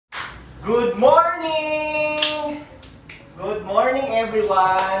Good morning! Good morning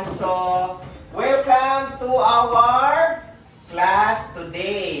everyone! So, welcome to our class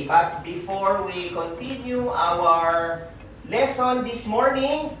today. But before we continue our lesson this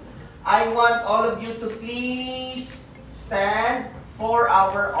morning, I want all of you to please stand for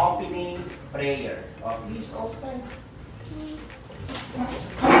our opening prayer. Oh, please all stand.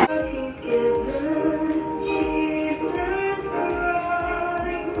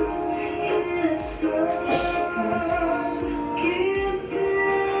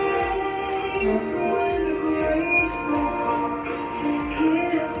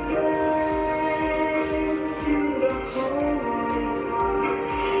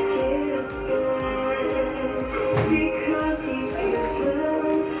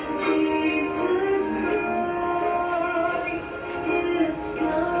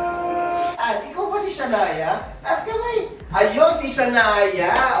 Shania? Taas kamay. Ayun si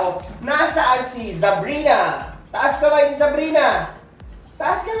Shania. O, nasaan si Sabrina? Taas kamay ni Sabrina.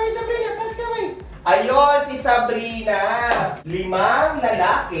 Taas kamay, Sabrina. Taas kamay. Ayun si Sabrina. 5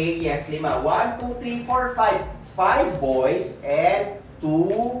 lalaki. Yes, 5. 1, 2, 3, 4, 5. 5 boys and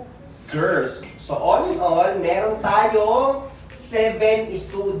 2 girls. So, all in all, meron tayong 7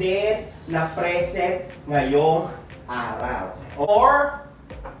 students na present ngayong araw. Or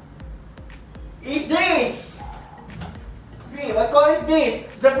is this? Green. What color is this?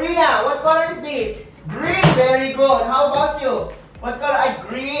 Sabrina, what color is this? Green. Very good. How about you? What color? Ay,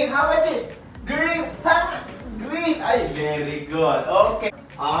 green. How about you? Green. Ha? Green. Ay, very good. Okay.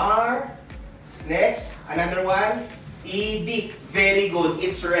 R. Next. Another one. ED. Very good.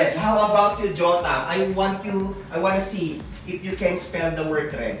 It's red. How about you, Jota? I want to see if you can spell the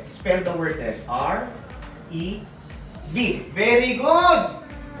word red. Spell the word red. R. E. D. Very good.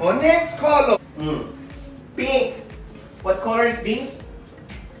 Oh, next color. Pink. What color is this?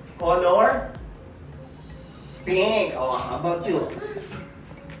 Color? Pink. Oh, how about you?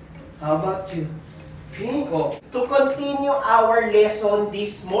 How about you? Pink. Oh. To continue our lesson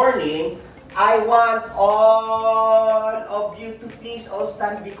this morning, I want all of you to please all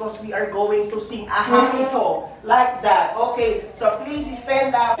stand because we are going to sing a happy song like that. Okay, so please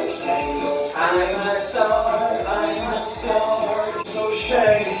stand up. I'm a star, so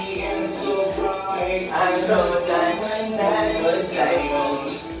shiny and so bright. I'm so diamond,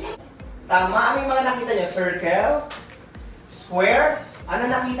 diamond. Tama ang yung mga nakita nyo? Circle? Square? Ano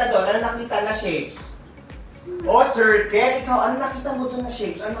nakita doon? Ano nakita na shapes? Oh, circle. Ikaw, ano nakita mo doon na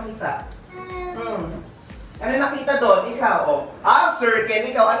shapes? Ano nakita? Ano nakita doon? Ikaw, oh.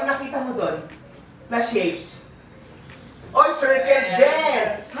 Circle. Ikaw, ano nakita mo doon? Na shapes? Oh, circle din.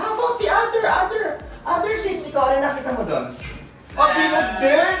 How about the other shapes? Ikaw, ano nakita mo doon? Bilog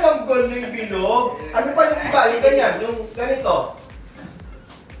din. Ang galing bilog. Ano pa yung iba? Yung ganyan. Yung ganito.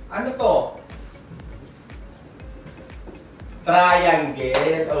 Ano to?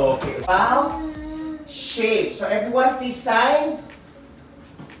 Triangle. Okay. Wow. Shape. So, everyone please sign.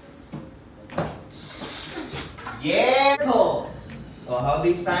 Yeah! Oh, how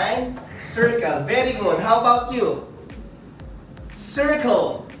do you sign? Circle. Very good. How about you?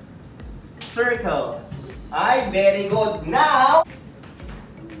 Circle. Circle. Very good. Now,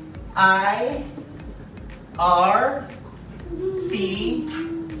 I, R, C,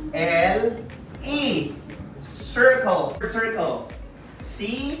 L, E. Circle. Circle.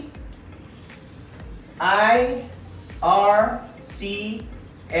 C, I, R, C,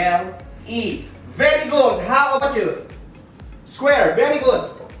 L, E. Very good. How about you? Square. Very good.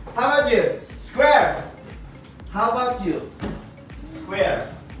 How about you? Square. How about you?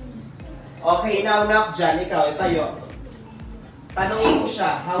 Square. Okay, now knock dyan. Ikaw, tayo. Tanungin mo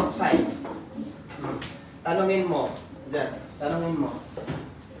siya. How to sign? Tanungin mo. Dyan. Tanungin mo.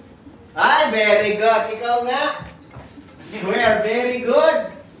 Very good. Ikaw nga. Square. Very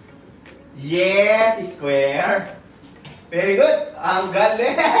good. Yes, square. Very good. Ang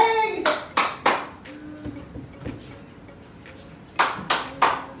galing.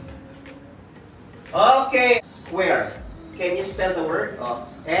 Okay, square. Can you spell the word?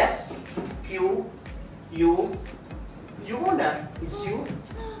 S, Q, U. U muna. It's U.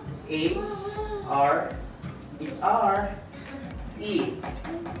 A, R. It's R. E.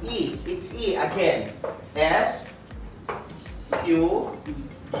 E. It's E again. S, Q,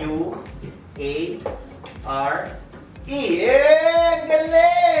 U, A, R, E.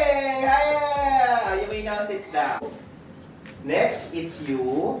 Galing! You may now sit down. Next, it's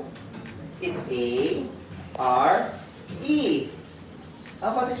U. It's A, R, E.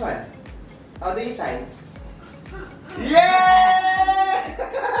 How about this one? How do you sign? Yeah!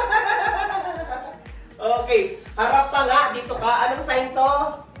 Okay, harap ka nga. Dito ka. Anong sign to?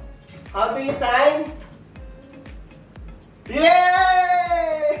 How do you sign? Yay!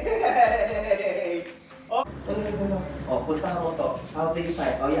 Oh, puntahan mo to. How do you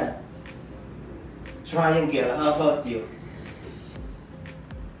sign? Oh, yan. Triangle. How about you?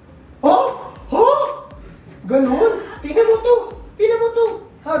 Oh! Oh! Ganun? Tingnan mo to. Tingnan mo to.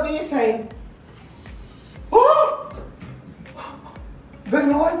 How do you sign? Oh!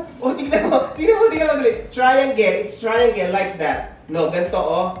 Ganun? Oh, tingnan mo. Tingnan mo, tingnan mo. Triangle. It's triangle like that. No, ganito,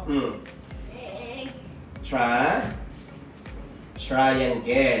 oh.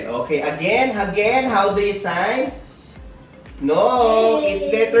 Triangle. Okay, again. How do you sign? No,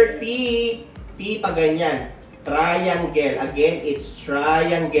 it's letter T. T pa ganyan. Triangle. Again, it's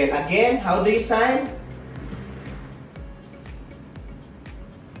triangle. Again, how do you sign?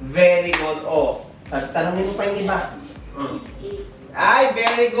 Very good. Oh, tanongin mo pa yung iba. Ay,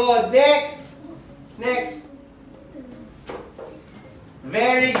 very good. Next.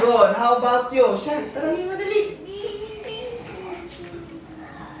 Very good. How about you? Shan, tanongin mo dali.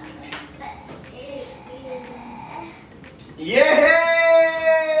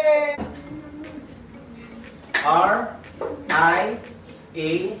 Yay! R-I-A-N-G-L-E.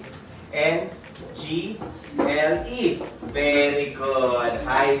 Very good.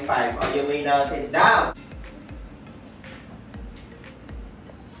 High five. Oh, you may now sit down.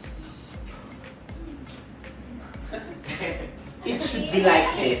 It should be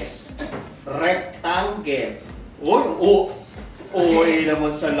like this. Rectangle. Oy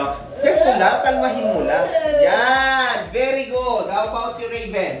naman sa lak. Ito lang, kalmahin mo lang. Yan. Very good. How about you,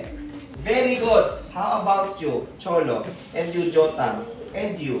 Raven? Very good. How about you, Cholo? And you, Jotang?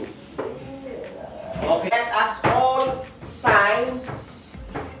 And you? Okay. Let us all sign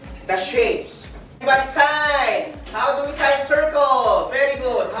the shapes. Everybody sign. How do we sign circle? Very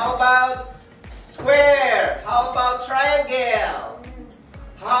good. How about square? How about triangle?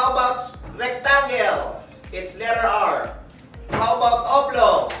 How about rectangle? It's letter R. How about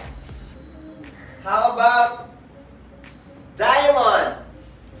oblong? How about diamond?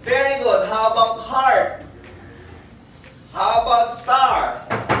 Very good. How about heart? How about star?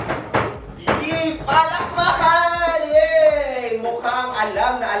 Yay! Palakpakan! Yay! Mukhang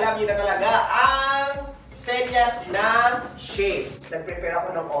alam niyo na talaga ang senyas ng shapes. Nag-prepare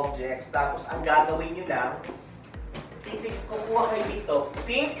ako ng objects, tapos ang gagawin nyo lang, kukuha kayo dito.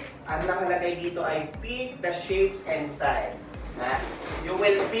 Pick, ang nakalagay dito ay pick the shapes and sign. You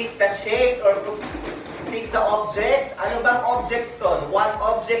will pick the shape or pick the objects. Ano bang objects to? One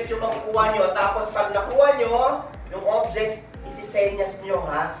object yung makukuha nyo. Tapos pag nakuha nyo, yung objects, isisenyas nyo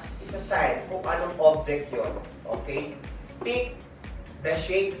ha. Isa-sign kung anong object yon. Okay? Pick the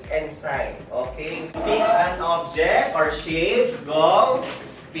shapes and sign. Okay? Pick an object or shape. Go.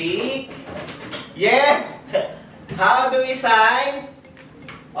 Pick. Yes! How do we sign?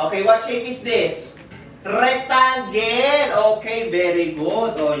 Okay, what shape is this? Rectangle. Okay, very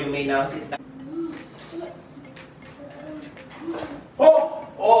good. Oh, you may now sit down.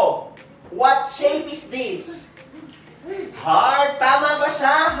 Oh, what shape is this? Heart. Tama ba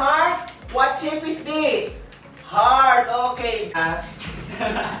siya? Heart. What shape is this? Heart. Okay.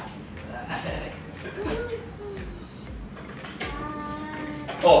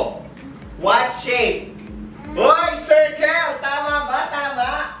 Oh, what shape? Boy, circle. Tama ba?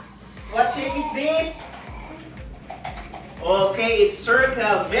 Tama. What shape is this? Okay, it's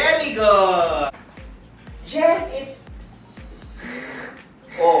circle. Very good. Yes, it's...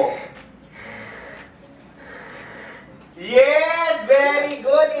 Oh. Yes, very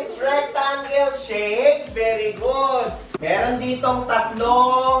good. It's rectangle shape. Very good. Meron ditong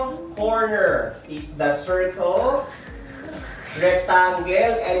tatlong corner. Is the circle,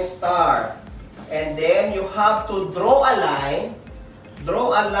 rectangle, and star. And then you have to draw a line. Draw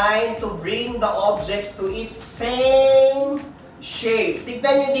a line to bring the objects to its same shape.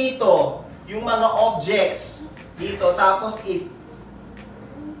 Tignan nyo dito, yung mga objects dito, tapos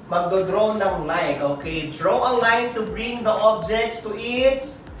magdodraw ng line. Okay, draw a line to bring the objects to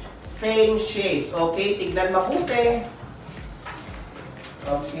its same shapes. Okay, tignan mabuti.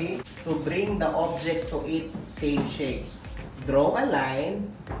 Okay, to bring the objects to its same shapes. Draw a line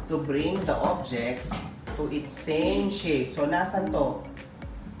to bring the objects to its same shape. So, nasan to?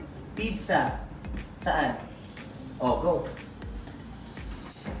 Pizza. Saan? Oh, go.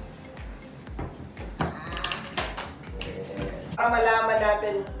 Para malaman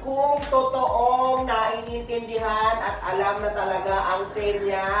natin kung totoong naiintindihan at alam na talaga ang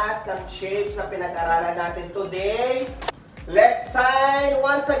senyas ng shapes na pinag-aralan natin today, let's sign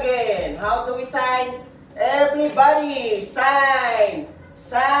once again. How do we sign? Everybody sign!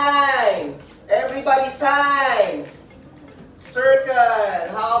 Sign! Everybody sign!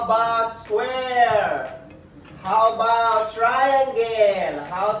 Circle. How about square? How about triangle?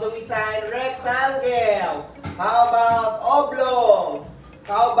 How do we sign rectangle? How about oblong?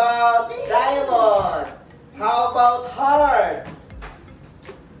 How about diamond? How about heart?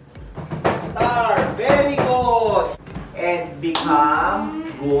 Star. Very good. And become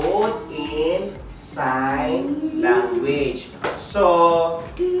good in sign language. So,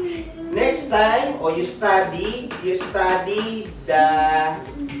 next time, or you study the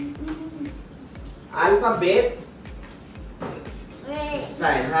alphabet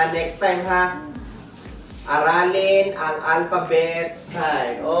sign, ha? Next time, ha? Aralin ang alphabet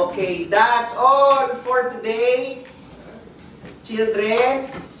sign. Okay, that's all for today.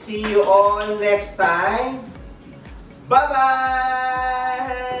 Children, see you all next time. Bye-bye!